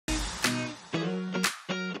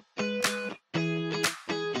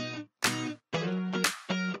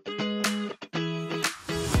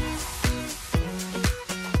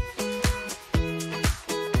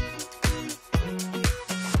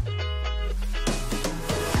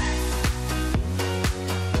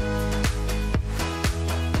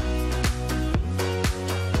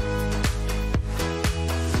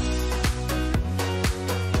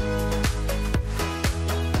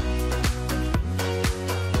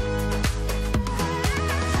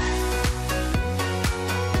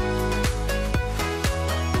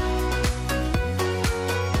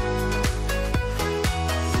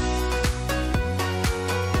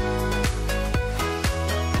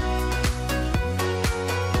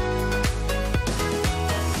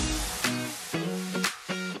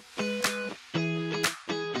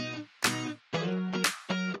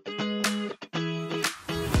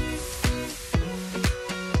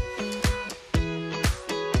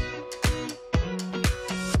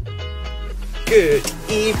Good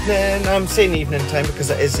evening. I'm saying evening time because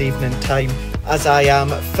it is evening time as I am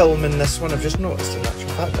filming this one. I've just noticed in actual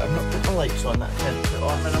fact that I've not put my lights on that I tend to put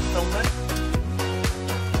on when I'm filming.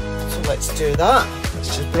 So let's do that.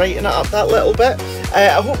 Let's just brighten it up that little bit.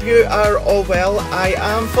 I hope you are all well. I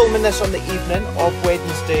am filming this on the evening of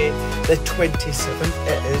Wednesday the 27th.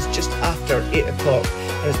 It is just after 8 o'clock.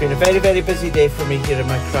 And it's been a very, very busy day for me here in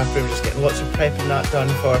my craft room, just getting lots of prepping that done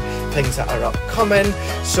for things that are upcoming.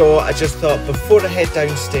 So I just thought before I head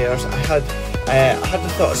downstairs, I had the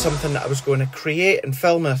thought of something that I was going to create and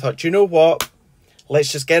film, and I thought, do you know what? Let's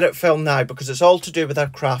just get it filmed now because it's all to do with our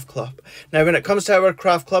craft club. Now, when it comes to our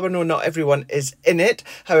craft club, I know not everyone is in it.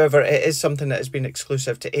 However, it is something that has been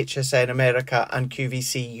exclusive to HSN America and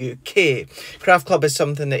QVC UK. Craft club is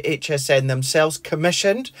something that HSN themselves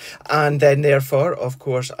commissioned, and then therefore, of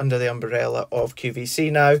course, under the umbrella of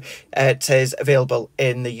QVC now, it is available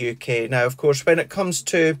in the UK. Now, of course, when it comes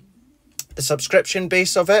to the subscription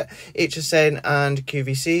base of it, HSN and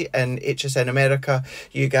QVC and HSN America,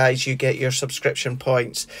 you get your subscription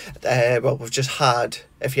points. Well, we've just had,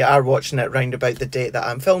 if you are watching it round about the date that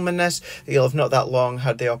I'm filming this, you'll have not that long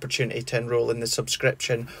had the opportunity to enrol in the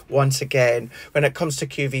subscription once again. When it comes to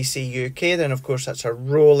QVC UK, then of course that's a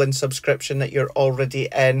rolling subscription that you're already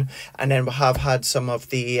in, and then we have had some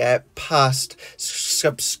of the past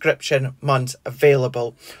subscription months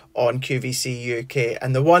available on QVC UK.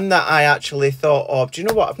 And the one that I actually thought of, do you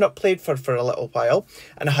know what, I've not played for a little while,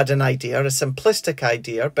 and I had an idea, a simplistic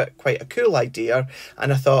idea but quite a cool idea,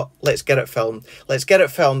 and I thought, let's get it filmed. Let's get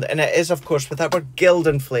it filmed. And it is, of course, with our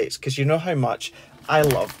Gilding Flakes, because you know how much I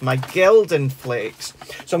love my Gilding Flakes.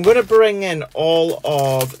 So I'm going to bring in all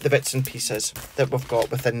of the bits and pieces that we've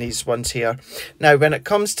got within these ones here. Now, when it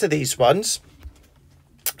comes to these ones,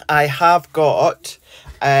 I have got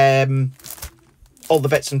all the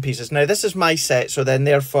bits and pieces. Now, this is my set, so then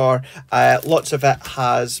therefore lots of it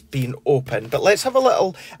has been opened. But let's have a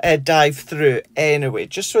little dive through anyway,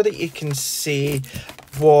 just so that you can see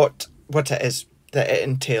what it is that it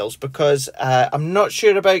entails, because I'm not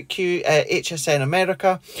sure about HSN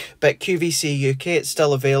America, but QVC UK, it's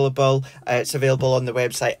still available. It's available on the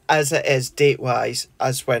website as it is date-wise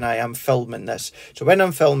as when I am filming this. So when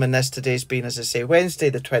I'm filming this, today's been, as I say, Wednesday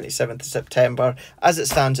the 27th of September. As it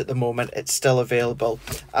stands at the moment, it's still available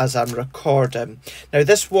as I'm recording. Now,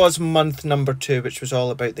 this was month number 2, which was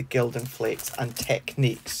all about the Gilding Flakes and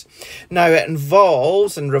techniques. Now, it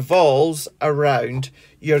involves and revolves around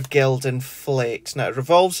your Gilding Flakes. Now, it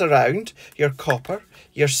revolves around your copper,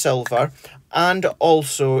 your silver, and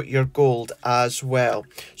also your gold as well.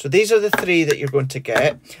 So these are the 3 that you're going to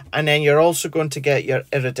get, and then you're also going to get your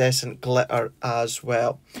iridescent glitter as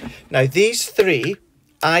well. Now, these 3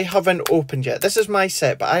 I haven't opened yet. This is my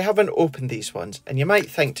set, but I haven't opened these ones. And you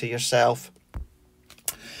might think to yourself,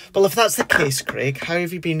 well, if that's the case, Craig, how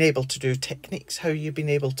have you been able to do techniques? How have you been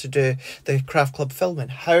able to do the craft club filming?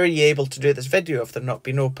 How are you able to do this video if they're not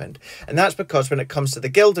been opened? And that's because when it comes to the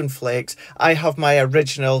Gilding Flakes, I have my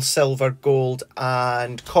original silver, gold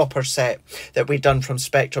and copper set that we done from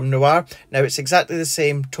Spectrum Noir. Now, it's exactly the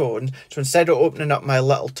same tone. So instead of opening up my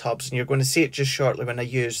little tubs, and you're going to see it just shortly when I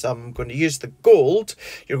use them, I'm going to use the gold.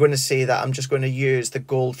 You're going to see that I'm just going to use the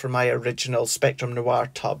gold for my original Spectrum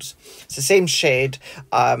Noir tubs. It's the same shade,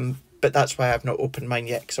 but that's why I've not opened mine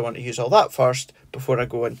yet, because I want to use all that first before I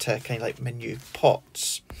go into kind of like my new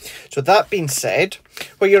pots. So that being said,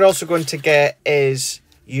 what you're also going to get is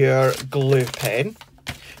your glue pen.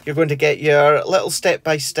 You're going to get your little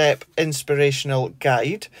step-by-step inspirational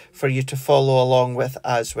guide for you to follow along with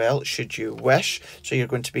as well, should you wish. So you're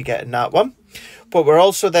going to be getting that one. What we're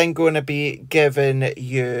also then going to be giving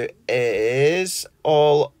you is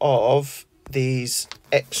all of these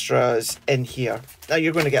extras in here. Now,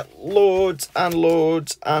 you're going to get loads and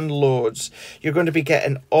loads and loads. You're going to be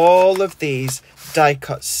getting all of these die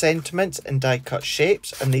cut sentiments and die cut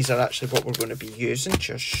shapes, and these are actually what we're going to be using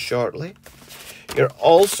just shortly. You're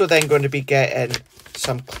also then going to be getting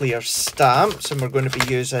some clear stamps, and we're going to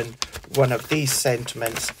be using one of these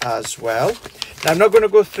sentiments as well. Now, I'm not going to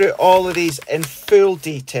go through all of these in full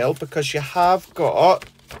detail because you have got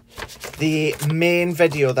the main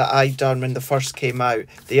video that I done when they first came out,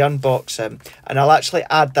 the unboxing, and I'll actually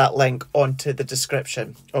add that link onto the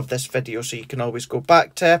description of this video so you can always go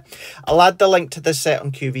back to it. I'll add the link to this set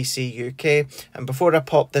on QVC UK, and before I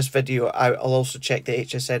pop this video out, I'll also check the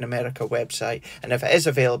HSN America website, and if it is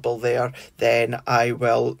available there, then I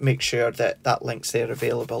will make sure that that link's there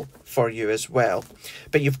available for you as well.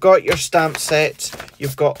 But you've got your stamp sets,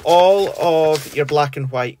 you've got all of your black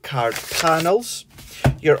and white card panels.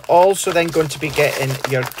 You're also then going to be getting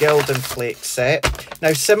your Gilding Flake set.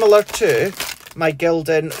 Now, similar to my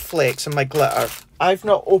Gilding Flakes and my glitter. I've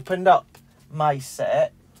not opened up my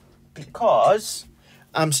set because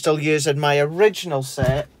I'm still using my original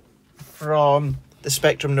set from the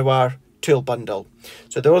Spectrum Noir tool bundle.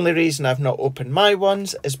 So the only reason I've not opened my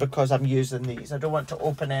ones is because I'm using these. I don't want to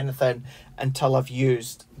open anything until I've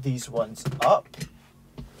used these ones up.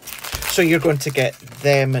 So you're going to get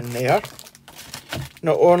them in there.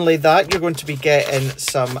 Not only that, you're going to be getting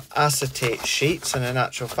some acetate sheets, and in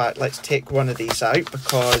actual fact, let's take one of these out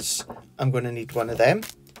because I'm going to need one of them.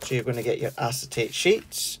 So you're going to get your acetate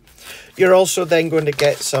sheets. You're also then going to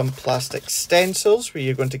get some plastic stencils where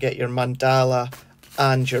you're going to get your mandala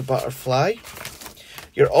and your butterfly.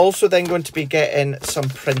 You're also then going to be getting some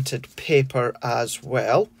printed paper as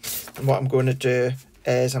well. And what I'm going to do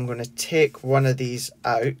is I'm going to take one of these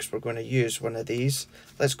out because we're going to use one of these.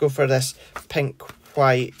 Let's go for this pink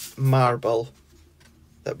white marble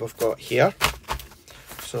that we've got here.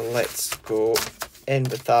 So let's go in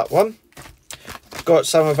with that one. Got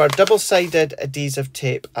some of our double-sided adhesive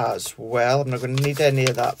tape as well. I'm not going to need any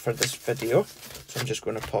of that for this video, so I'm just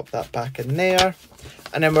going to pop that back in there.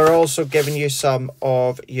 And then we're also giving you some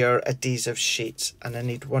of your adhesive sheets, and I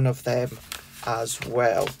need one of them as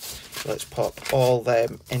well. So let's pop all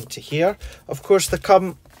them into here. Of course, they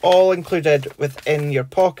come all included within your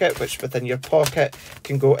pocket, which within your pocket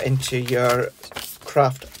can go into your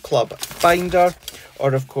Craft Club binder,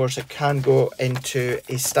 or of course it can go into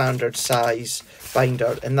a standard size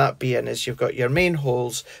binder, and that being is you've got your main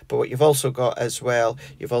holes, but what you've also got as well,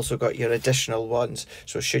 you've also got your additional ones.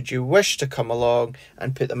 So should you wish to come along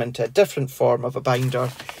and put them into a different form of a binder,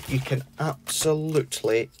 you can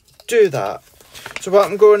absolutely do that. So what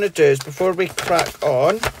I'm going to do is, before we crack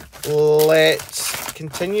on, let's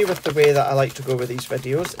continue with the way that I like to go with these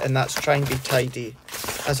videos, and that's try and be tidy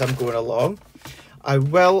as I'm going along. I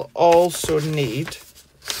will also need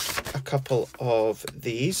a couple of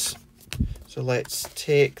these. So let's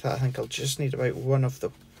take that. I think I'll just need about one of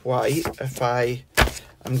the white if I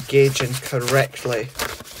am gauging correctly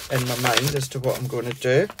in my mind as to what I'm going to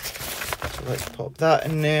do. So let's pop that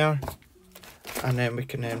in there, and then we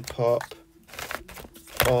can then pop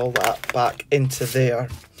all that back into there.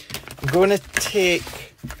 I'm going to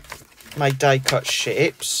take my die cut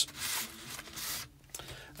shapes,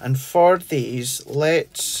 and for these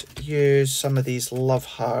let's use some of these love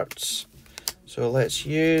hearts. So let's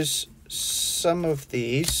use some of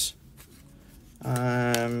these.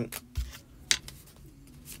 I'm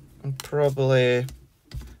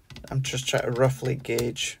just trying to roughly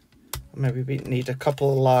gauge. Maybe we need a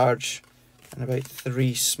couple of large and about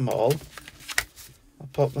 3 small. I'll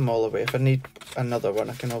pop them all away. If I need another one,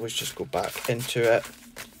 I can always just go back into it.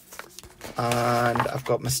 And I've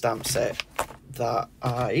got my stamp set that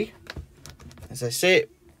I, as I say,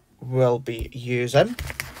 will be using.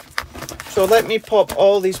 So let me pop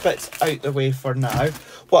all these bits out the way for now.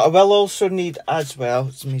 What I will also need as well,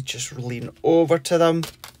 let me just lean over to them.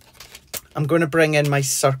 I'm going to bring in my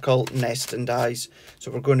circle nesting dies.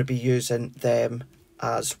 So we're going to be using them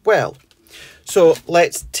as well. So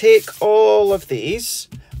let's take all of these,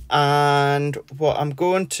 and what I'm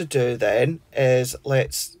going to do then is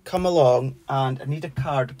let's come along, and I need a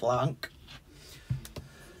card blank.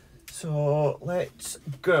 So let's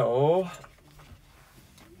go,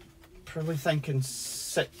 probably thinking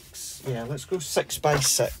 6, yeah, let's go 6 by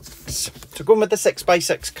 6. So going with the 6 by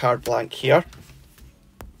 6 card blank here.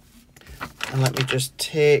 And let me just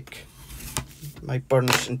take my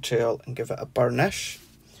burnishing tool and give it a burnish.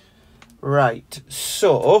 Right,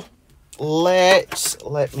 so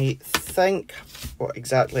let me think what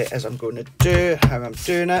exactly it is I'm going to do, how I'm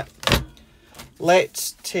doing it.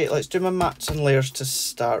 Let's do my mats and layers to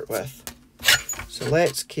start with. So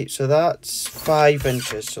let's keep, so that's 5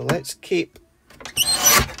 inches. So let's keep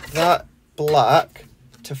that black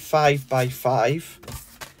to 5 by 5.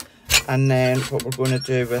 And then what we're going to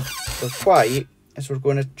do with the white is we're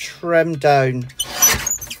going to trim down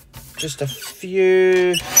just a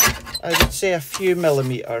few, I would say a few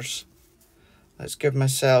millimeters. Let's give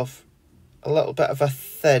myself a little bit of a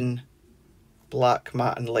thin black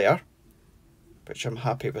matte layer, which I'm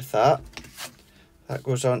happy with that. That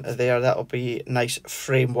goes onto there. That'll be nice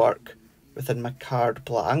framework within my card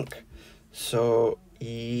blank. So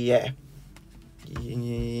yeah.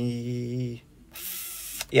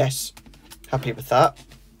 Yes, happy with that.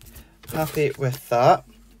 Happy with that.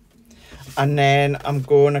 And then I'm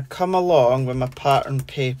going to come along with my pattern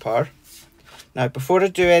paper. Now, before I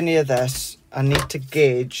do any of this, I need to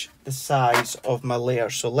gauge the size of my layer.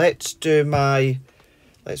 So let's bring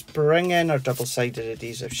in our double-sided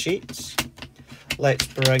adhesive sheets. Let's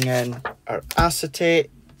bring in our acetate.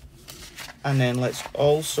 And then let's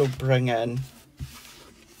also bring in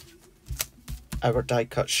our die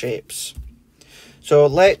cut shapes. So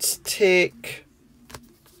let's take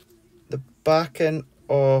the backing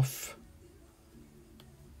off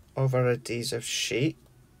of our adhesive sheet.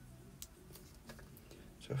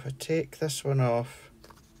 So if I take this one off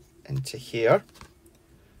into here,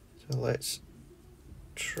 so let's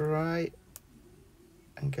try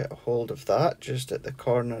and get a hold of that just at the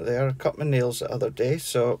corner there. I cut my nails the other day,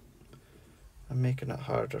 so I'm making it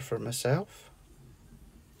harder for myself.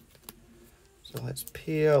 So let's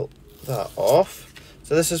peel that off.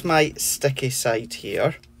 So this is my sticky side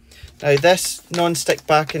here. Now this non-stick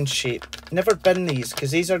backing sheet, never bin these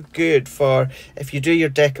because these are good for if you do your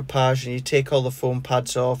decoupage and you take all the foam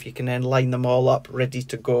pads off, you can then line them all up ready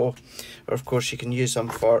to go. Or of course you can use them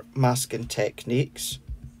for masking techniques.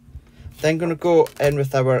 Then going to go in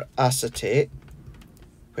with our acetate,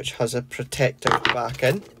 which has a protective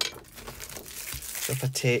backing. So if I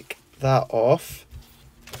take that off,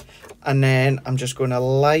 and then I'm just going to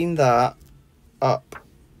line that up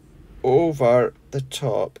over the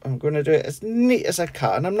top. I'm going to do it as neat as I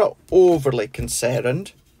can. I'm not overly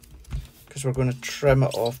concerned because we're going to trim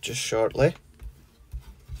it off just shortly.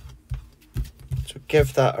 So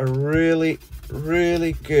give that a really,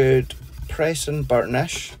 really good press and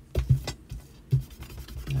burnish.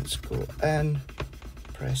 Let's go in,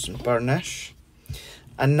 press and burnish.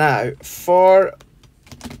 And now for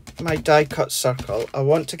my die cut circle, I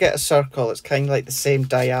want to get a circle that's kind of like the same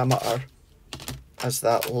diameter as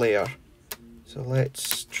that layer. So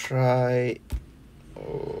let's try,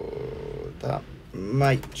 oh, that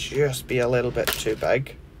might just be a little bit too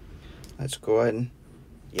big. Let's go in,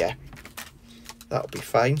 yeah, that'll be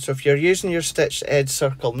fine. So if you're using your stitched edge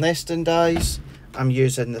circle nesting dies, I'm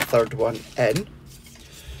using the third one in.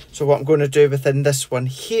 So what I'm going to do within this one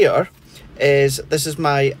here is, this is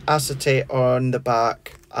my acetate on the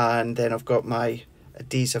back, and then I've got my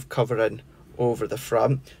adhesive covering over the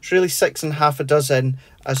front. It's really 6 1/2 dozen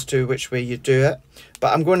as to which way you do it,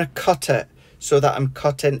 but I'm going to cut it so that I'm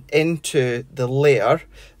cutting into the layer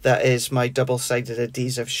that is my double-sided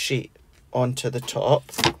adhesive sheet onto the top.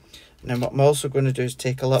 And then what I'm also going to do is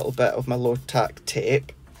take a little bit of my low tack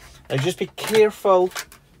tape. Now just be careful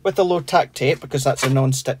with the low tack tape because that's a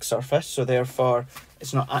non-stick surface, so therefore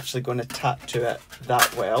it's not actually going to tack to it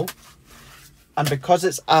that well. And because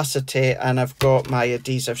it's acetate and I've got my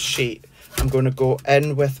adhesive sheet, I'm going to go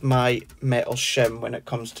in with my metal shim when it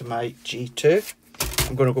comes to my G2.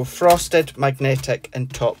 I'm going to go frosted, magnetic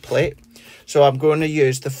and top plate. So I'm going to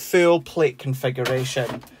use the full plate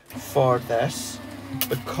configuration for this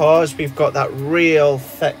because we've got that real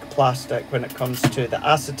thick plastic when it comes to the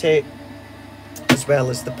acetate, as well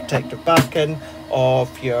as the protective backing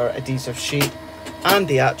of your adhesive sheet and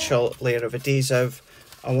the actual layer of adhesive.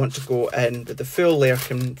 I want to go in with the full layer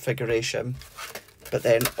configuration, but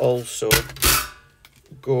then also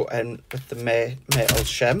go in with the metal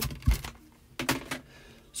shim.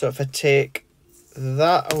 So if I take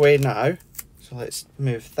that away now, so let's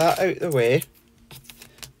move that out of the way,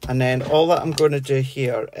 and then all that I'm going to do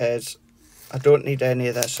here is, I don't need any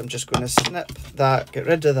of this, I'm just going to snip that, get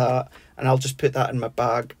rid of that, and I'll just put that in my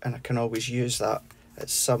bag and I can always use that at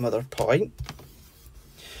some other point.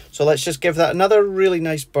 So let's just give that another really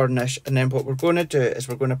nice burnish, and then what we're going to do is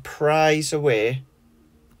we're going to prise away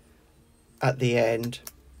at the end.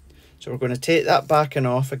 So we're going to take that backing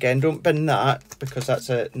off. Again, don't bin that because that's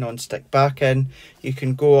a non-stick backing. You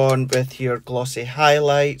can go on with your glossy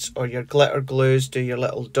highlights or your glitter glues, do your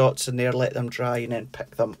little dots in there, let them dry and then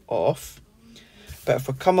pick them off. But if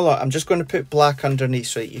we come along, I'm just going to put black underneath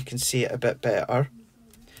so that you can see it a bit better.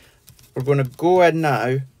 We're going to go in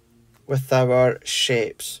now with our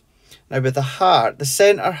shapes. Now with the heart, the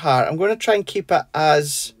centre heart, I'm going to try and keep it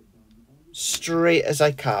as straight as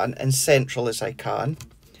I can and central as I can.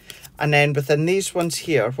 And then within these ones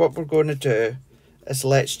here, what we're going to do is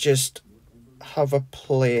let's just have a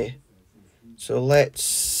play. So let's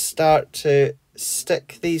start to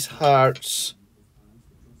stick these hearts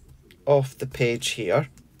off the page here.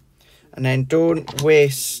 And then don't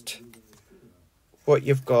waste what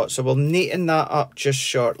you've got. So we'll neaten that up just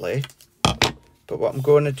shortly. But what I'm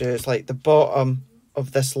going to do is like the bottom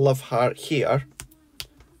of this love heart here.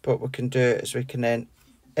 What we can do is we can then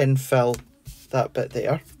infill that bit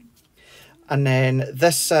there. And then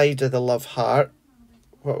this side of the love heart,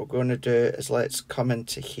 what we're going to do is let's come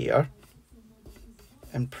into here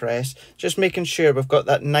and press. Just making sure we've got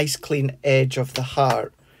that nice clean edge of the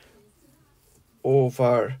heart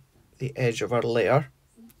over the edge of our layer.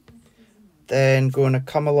 Then going to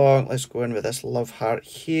come along, let's go in with this love heart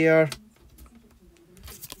here.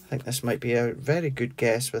 I think this might be a very good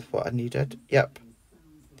guess with what I needed. Yep.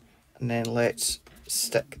 And then let's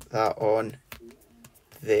stick that on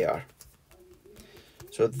there.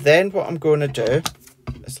 So then what I'm going to do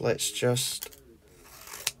is let's just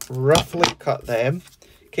roughly cut them.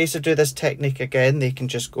 In case I do this technique again, they can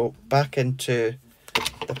just go back into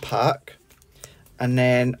the pack. And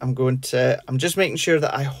then I'm just making sure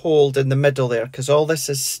that I hold in the middle there, because all this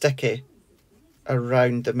is sticky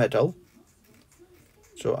around the middle.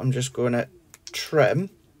 So I'm just going to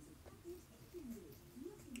trim.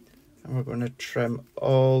 And we're going to trim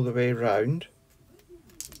all the way around,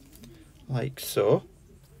 like so.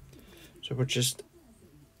 So we're just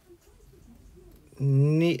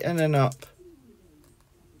neatening up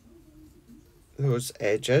those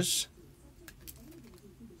edges.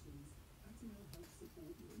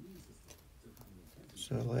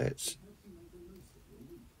 So let's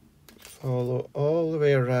follow all the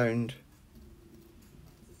way around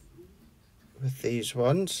with these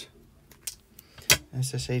ones.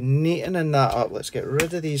 As I say, neatening that up. Let's get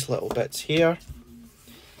rid of these little bits here.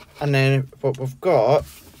 And then what we've got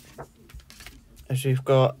is we've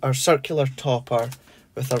got our circular topper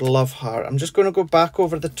with our love heart. I'm just going to go back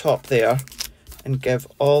over the top there and give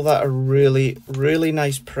all that a really, really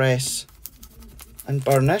nice press and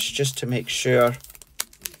burnish, just to make sure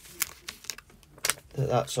that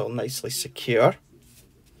that's all nicely secure.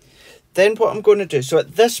 Then what I'm going to do, so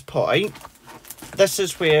at this point, this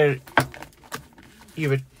is where you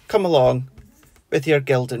would come along with your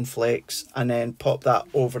Gilding Flakes and then pop that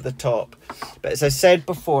over the top. But as I said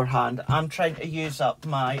beforehand, I'm trying to use up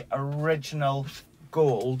my original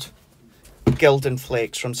gold Gilding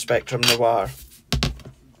Flakes from Spectrum Noir.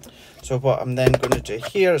 So what I'm then going to do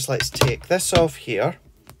here is let's take this off here.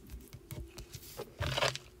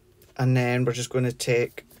 And then we're just going to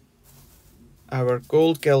take our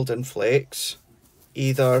gold Gilding Flakes,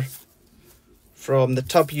 either from the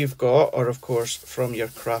tub you've got, or of course from your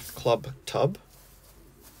craft club tub.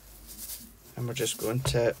 And we're just going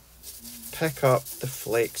to pick up the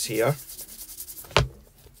flakes here.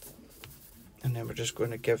 And then we're just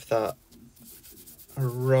going to give that a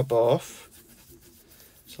rub off.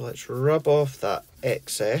 So let's rub off that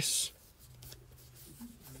excess.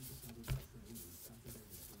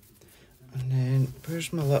 And then,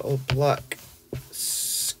 where's my little black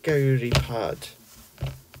scoury pad?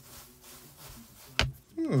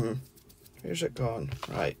 Where's it gone?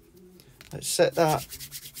 Right, let's set that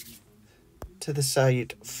to the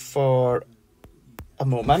side for a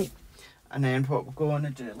moment. And then what we're going to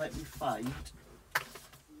do, let me find,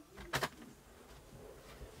 if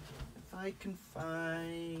I can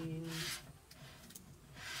find,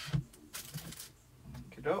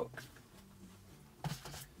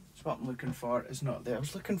 what I'm looking for is not there. I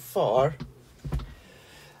was looking for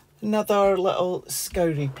another little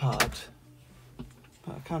scoury pad,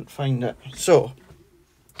 but I can't find it. So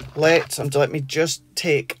let me just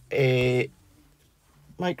take a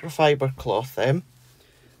microfiber cloth then,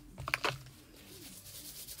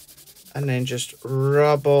 and then just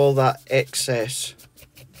rub all that excess.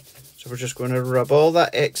 So we're just going to rub all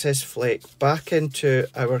that excess flake back into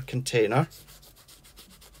our container.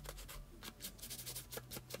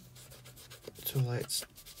 So let's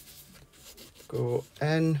go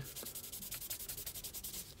in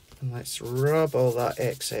and let's rub all that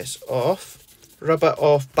excess off. Rub it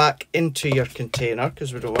off back into your container,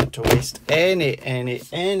 because we don't want to waste any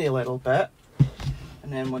little bit.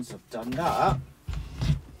 And then once I've done that,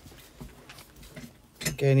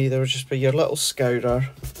 again, either just by your little scourer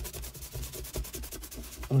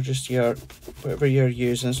or just your whatever you're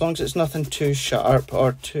using, as long as it's nothing too sharp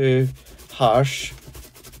or too harsh.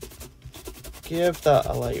 Give that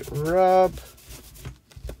a light rub,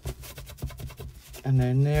 and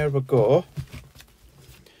then there we go.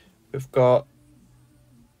 We've got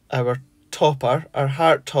our topper, our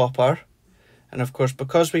heart topper, and of course,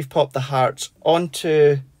 because we've popped the hearts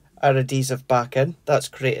onto our adhesive backing, that's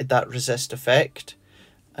created that resist effect,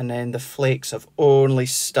 and then the flakes have only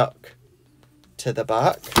stuck to the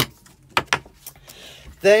back.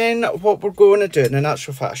 Then what we're going to do, and in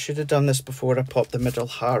actual fact I should have done this before I popped the middle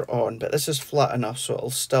heart on, but this is flat enough so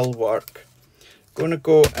it'll still work. I'm going to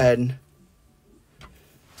go in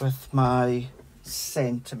with my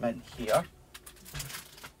sentiment here.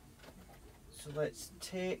 So let's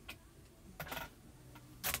take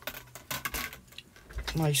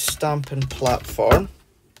my stamping platform,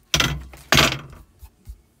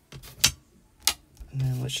 and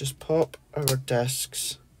then let's just pop our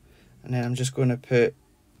discs, and then I'm just going to put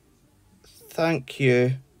 "Thank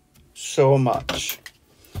you so much."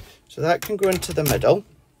 So that can go into the middle.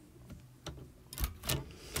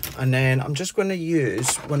 And then I'm just going to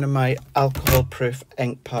use one of my alcohol proof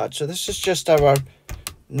ink pads. So this is just our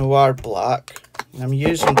Noir Black. And I'm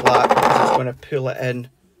using black because it's going to pull it in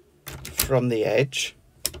from the edge.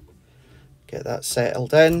 Get that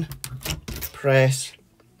settled in. Press.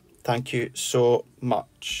 Thank you so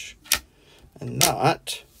much. And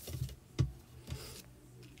that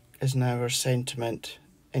is now our sentiment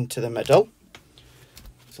into the middle.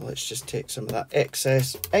 So let's just take some of that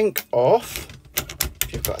excess ink off.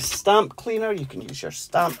 If you've got a stamp cleaner, you can use your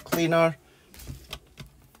stamp cleaner.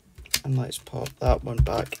 And let's pop that one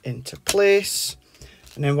back into place.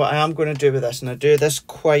 And then what I am going to do with this, and I do this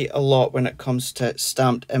quite a lot when it comes to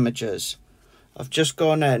stamped images, I've just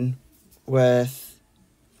gone in with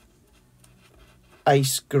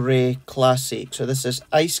Ice Grey Classic. So this is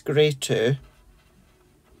Ice Grey 2.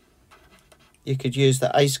 You could use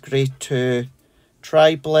the Ice Grey 2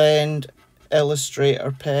 Tri-Blend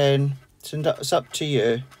Illustrator pen. It's up to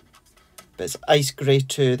you. But it's Ice Grey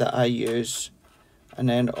 2 that I use. And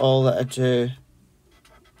then all that I do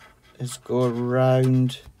is go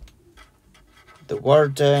around the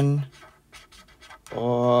wording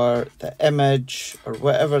or the image or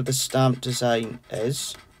whatever the stamp design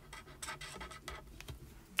is.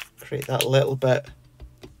 Create that little bit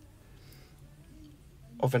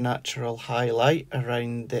of a natural highlight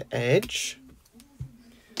around the edge.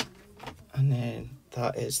 And then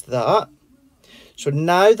that is that. So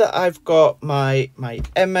now that I've got my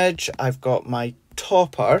image, I've got my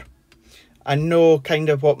topper, I know kind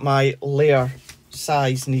of what my layer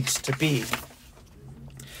size needs to be.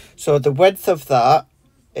 So the width of that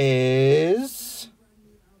is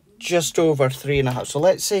just over 3.5. So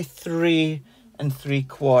let's say 3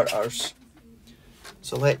 3/4.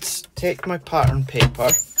 So let's take my pattern paper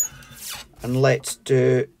and let's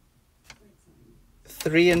do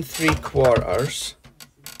 3 3/4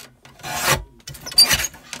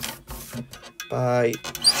 by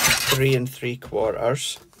 3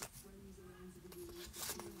 3/4.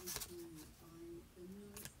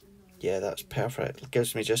 Yeah, that's perfect. It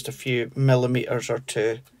gives me just a few millimeters or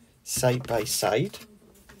two side by side.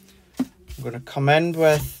 I'm going to come in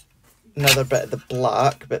with another bit of the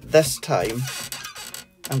black, but this time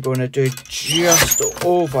I'm going to do just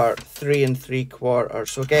over 3 3/4.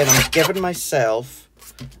 So again, I'm giving myself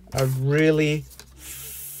a really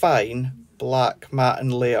fine black matte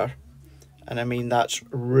layer. And I mean, that's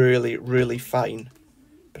really, really fine.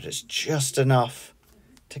 But it's just enough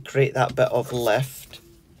to create that bit of lift.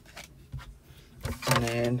 And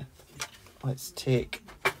then let's take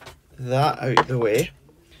that out the way.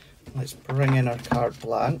 Let's bring in our card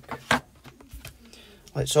blank.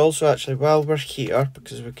 Let's also actually, while we're here,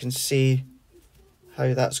 because we can see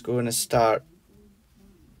how that's going to start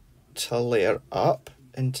to layer up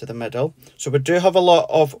into the middle. So we do have a lot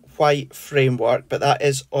of white framework, but that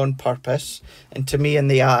is on purpose. And to me in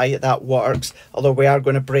the eye, that works. Although we are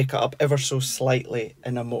going to break it up ever so slightly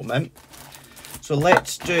in a moment. So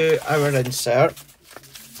let's do our insert.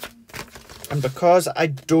 And because I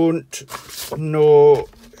don't know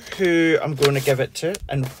who I'm going to give it to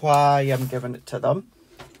and why I'm giving it to them,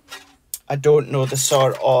 I don't know the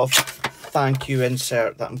sort of thank you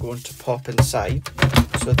insert that I'm going to pop inside.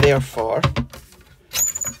 So therefore,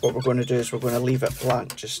 what we're going to do is we're going to leave it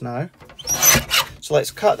blank just now. So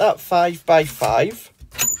let's cut that 5 by 5.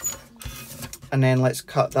 And then let's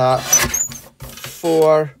cut that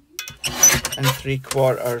 4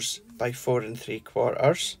 3/4 by 4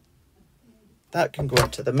 3/4. That can go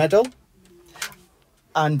into the middle.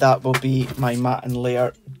 And that will be my matte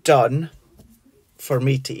layer done for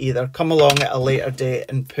me to either come along at a later date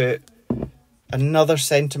and put another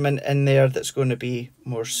sentiment in there that's going to be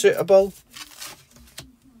more suitable.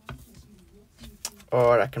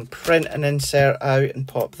 Or I can print an insert out and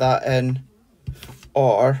pop that in.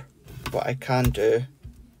 Or what I can do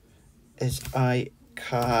is I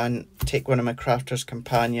can take one of my Crafter's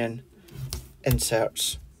Companion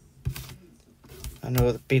inserts. I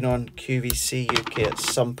know they've been on QVC UK at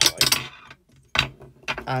some point,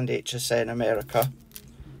 and HSN America,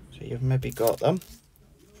 so you've maybe got them.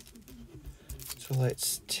 So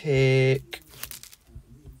let's take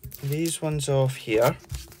these ones off here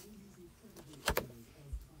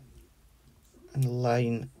and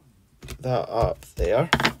line that up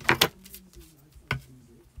there,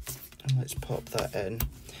 and let's pop that in.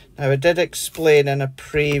 Now I did explain in a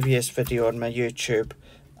previous video on my YouTube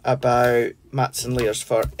about mats and layers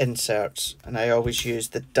for inserts, and I always use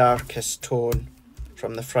the darkest tone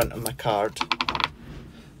from the front of my card.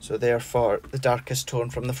 So therefore the darkest tone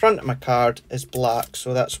from the front of my card is black,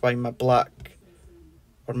 so that's why my black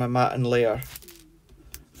or my matte and layer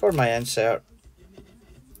for my insert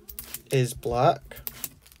is black.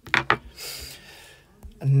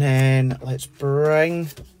 And then let's bring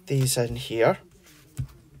these in here.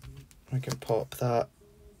 We can pop that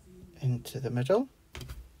into the middle,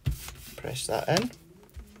 press that in,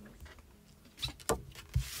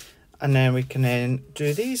 and then we can then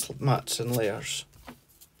do these mats and layers.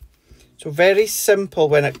 So very simple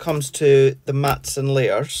when it comes to the mats and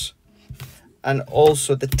layers, and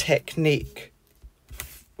also the technique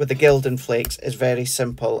with the Gilding Flakes is very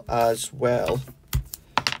simple as well.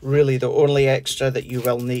 Really the only extra that you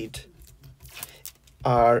will need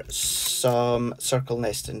are some circle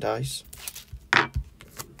nesting dies.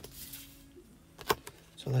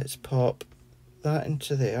 So let's pop that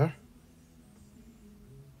into there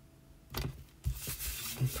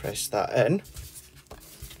and press that in.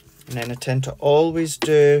 And then I tend to always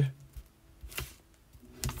do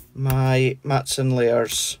my mats and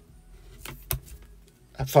layers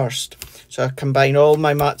at first. So I combine all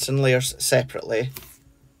my mats and layers separately,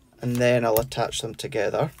 and then I'll attach them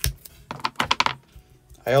together.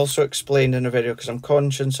 I also explained in a video, because I'm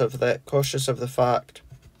cautious of the fact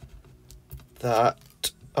that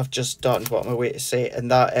I've just done what my way to say,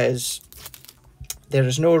 and that is there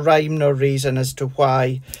is no rhyme nor reason as to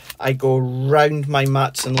why I go round my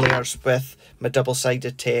mats and layers with my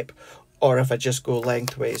double-sided tape, or if I just go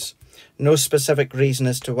lengthways. No specific reason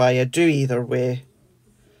as to why I do either way.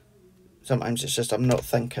 Sometimes it's just I'm not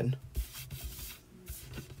thinking.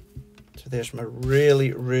 So there's my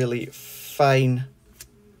really, really fine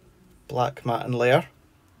black matting layer.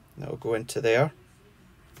 That'll go into there.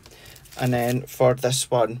 And then for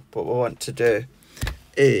this one, what we want to do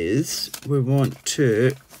is we want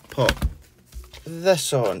to pop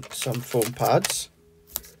this on some foam pads.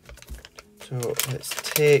 So let's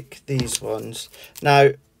take these ones.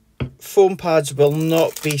 Now, foam pads will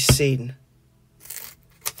not be seen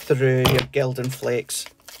through your Gilding Flakes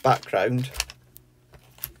background,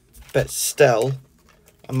 but still,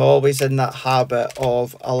 I'm always in that habit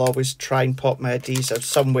of I'll always try and pop my adhesive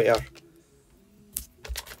somewhere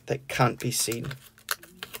that can't be seen.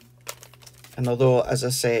 And although, as I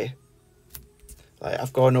say, like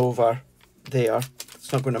I've gone over there,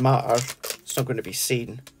 it's not going to matter, it's not going to be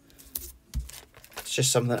seen. It's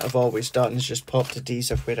just something that I've always done, is just popped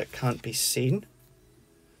adhesive where it can't be seen.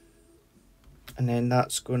 And then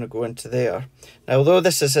that's going to go into there. Now, although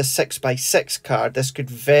this is a 6x6 card, this could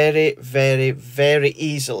very, very, very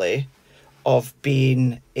easily have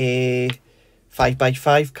been a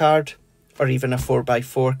 5x5 card, or even a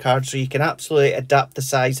 4x4 card. So you can absolutely adapt the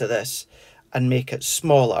size of this and make it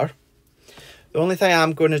smaller. The only thing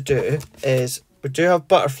I'm going to do is, we do have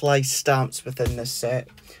butterfly stamps within this set,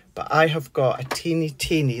 but I have got a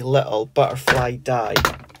teeny little butterfly die.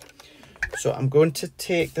 So I'm going to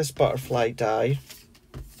take this butterfly die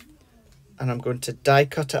and I'm going to die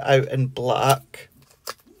cut it out in black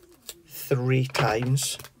 3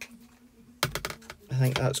 times. I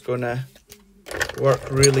think that's going to work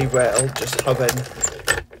really well, just having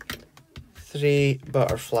 3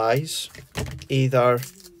 butterflies, either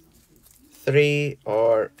 3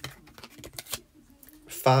 or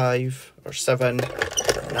 5 or 7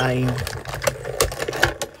 or 9,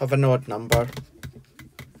 have an odd number.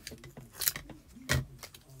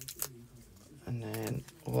 And then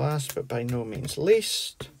last but by no means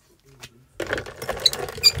least, I'm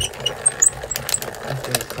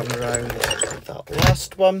going to come around that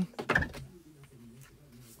last one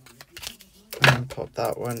and pop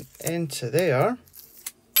that one into there,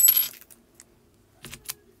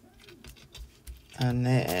 and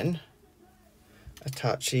then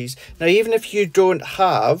attach these. Now, even if you don't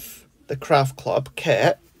have the Craft Club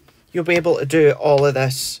kit, you'll be able to do all of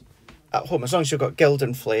this at home, as long as you've got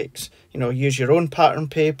Gilding Flakes. You know, use your own pattern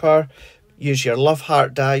paper, use your Love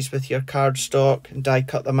Heart dies with your cardstock and die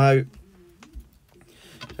cut them out.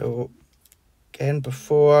 So again,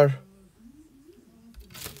 before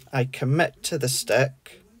I commit to the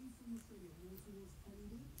stick,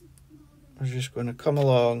 we're just going to come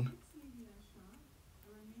along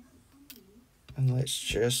and let's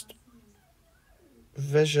just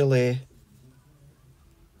visually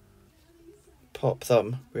pop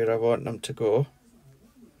them where I want them to go.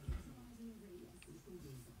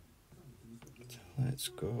 So let's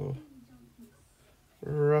go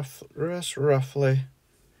roughly.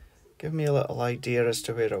 Give me a little idea as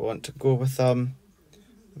to where I want to go with them.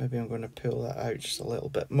 Maybe I'm going to pull that out just a little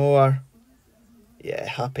bit more. Yeah,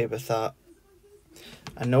 happy with that.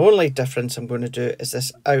 And the only difference I'm going to do is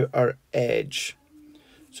this outer edge.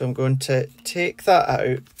 So I'm going to take that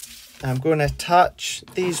out. I'm going to attach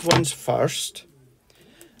these ones first.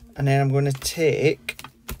 And then I'm going to take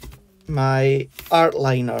my art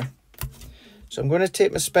liner. So I'm going to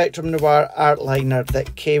take my Spectrum Noir art liner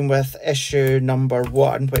that came with issue number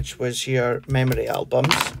 1, which was your memory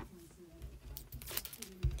albums.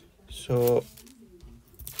 So So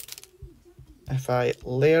if I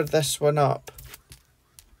layer this one up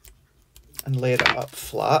and layer it up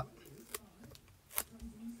flat,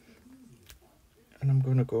 and I'm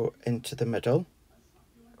going to go into the middle,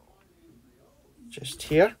 just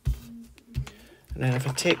here. And then if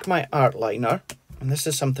I take my art liner, and this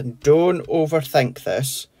is something, don't overthink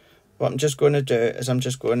this. What I'm just going to do is I'm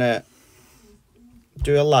just going to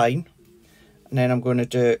do a line, and then I'm going to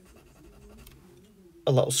do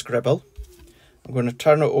a little scribble. I'm going to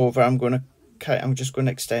turn it over. I'm just going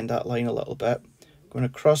to extend that line a little bit. I'm going to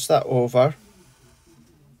cross that over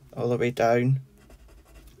all the way down.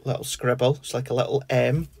 Little scribble. It's like a little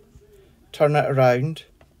M. Turn it around.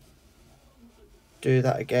 Do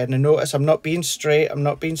that again. And notice I'm not being straight. I'm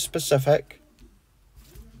not being specific.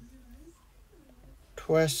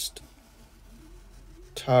 Twist.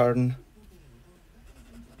 Turn.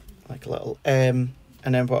 Like a little M.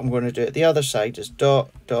 And then what I'm going to do at the other side is dot,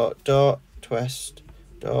 dot, dot, twist,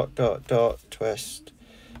 dot, dot, dot, twist,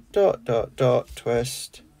 dot, dot, dot,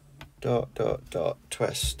 twist, dot, dot, dot,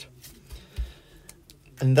 twist.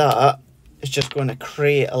 And that is just going to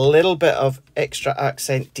create a little bit of extra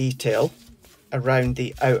accent detail around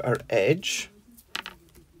the outer edge.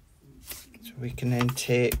 So we can then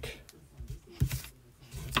take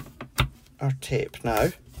our tape now.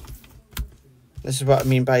 This is what I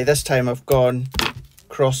mean by this time I've gone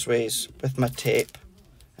crossways with my tape,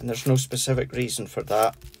 and there's no specific reason for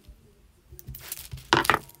that.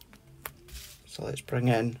 So let's bring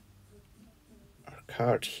in our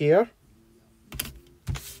card here,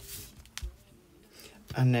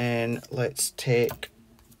 and then let's take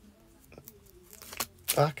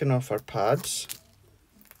backing off our pads.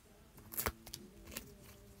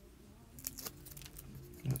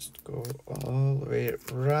 Let's go all the way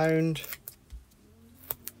around.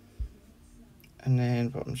 And then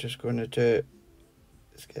what I'm just going to do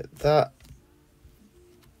is get that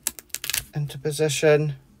into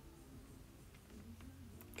position,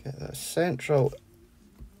 get that central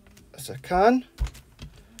as I can,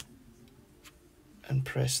 and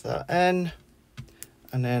press that in.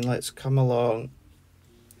 And then let's come along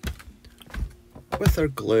with our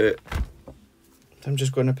glue. I'm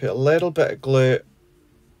just going to put a little bit of glue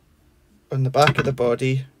on the back of the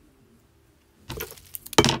body.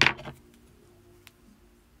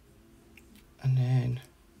 And then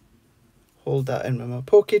hold that in with my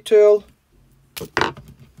pokey tool.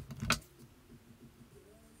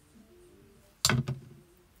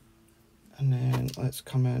 And then let's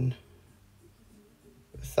come in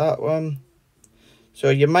with that one.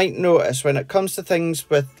 So you might notice when it comes to things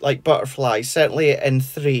with like butterflies, certainly in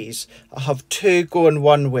threes, I have two going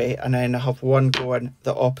one way and then I have one going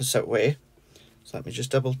the opposite way. So let me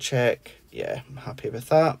just double check. Yeah, I'm happy with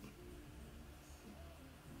that.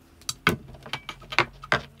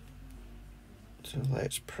 So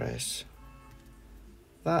let's press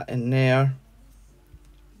that in there.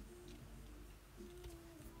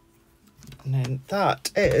 And then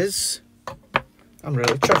that is, I'm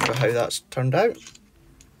really chuffed with how that's turned out.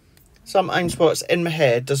 Sometimes what's in my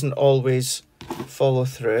head doesn't always follow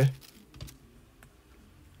through,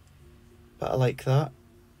 but I like that.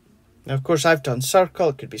 Now, of course, I've done circle,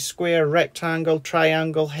 it could be square, rectangle,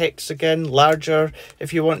 triangle, hexagon, larger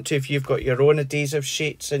if you want to. If you've got your own adhesive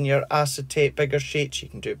sheets and your acetate, bigger sheets, you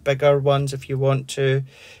can do bigger ones if you want to.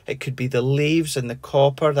 It could be the leaves and the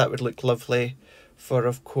copper. That would look lovely for,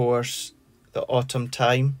 of course, the autumn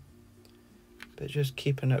time. But just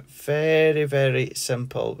keeping it very, very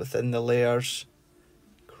simple within the layers.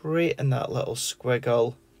 Creating that little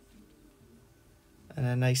squiggle. And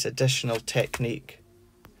a nice additional technique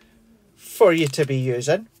for you to be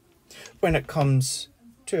using when it comes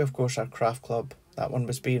to, of course, our craft club. That one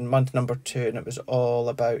was being month number 2, and it was all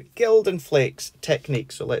about Gilding Flakes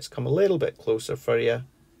technique. So let's come a little bit closer for you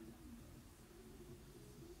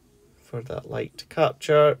for that light to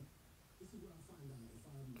capture.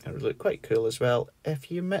 It would look quite cool as well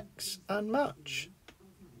if you mix and match.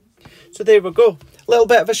 So there we go. A little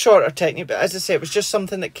bit of a shorter technique, but as I say, it was just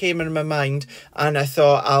something that came in my mind, and I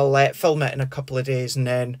thought I'll film it in a couple of days, and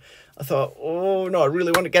then I thought, oh no, I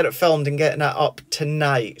really want to get it filmed and getting it up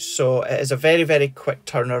tonight. So it is a very, very quick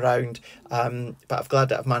turnaround, but I'm glad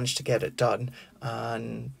that I've managed to get it done,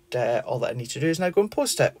 and all that I need to do is now go and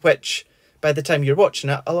post it, which by the time you're watching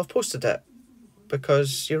it, I'll have posted it,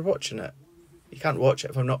 because you're watching it. You can't watch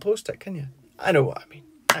it if I'm not posting it, can you? I know what I mean.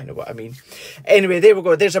 I know what I mean. Anyway, there we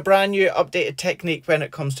go. There's a brand new updated technique when it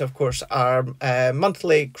comes to, of course, our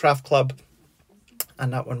monthly craft club.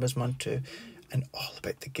 And that one was month 2. And all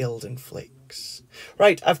about the Gilding Flake Flakes.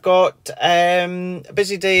 Right, I've got a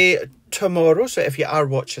busy day tomorrow, so if you are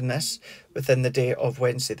watching this within the day of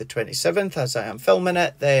Wednesday the 27th, as I am filming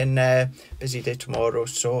it, then busy day tomorrow,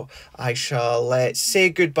 so I shall say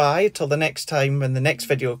goodbye till the next time when the next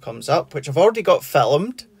video comes up, which I've already got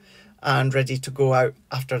filmed and ready to go out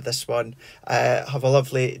after this one. Have a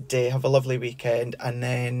lovely day, have a lovely weekend, and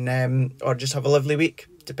then or just have a lovely week,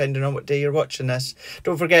 depending on what day you're watching this.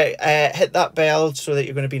 Don't forget, hit that bell so that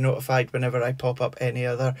you're going to be notified whenever I pop up any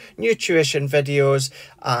other new tuition videos,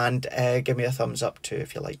 and give me a thumbs up too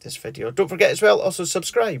if you like this video. Don't forget as well, also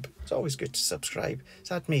subscribe. It's always good to subscribe.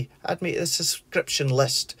 So add me to the subscription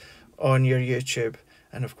list on your YouTube.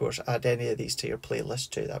 And of course, add any of these to your playlist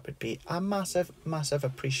too. That would be a massive, massive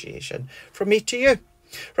appreciation from me to you.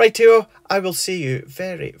 Rightio, I will see you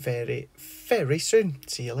very, very, very soon.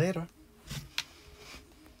 See you later.